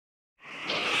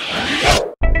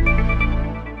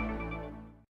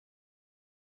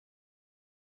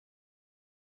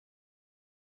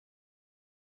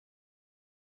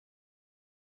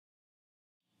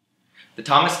The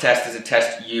Thompson Test is a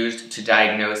test used to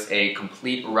diagnose a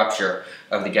complete rupture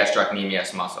of the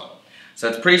gastrocnemius muscle. So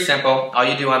it's pretty simple. All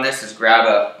you do on this is grab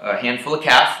a handful of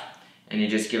calf and you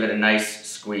just give it a nice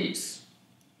squeeze.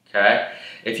 Okay?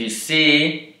 If you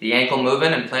see the ankle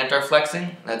moving and plantar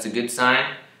flexing, that's a good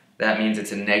sign. That means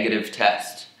it's a negative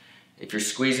test. If you're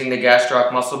squeezing the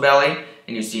gastroc muscle belly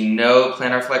and you see no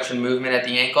plantar flexion movement at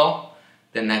the ankle,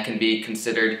 then that can be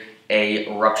considered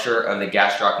a rupture of the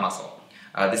gastroc muscle.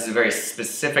 This is a very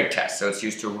specific test, so it's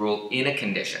used to rule in a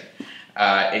condition.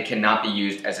 It cannot be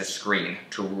used as a screen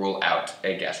to rule out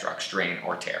a gastroc strain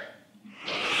or tear.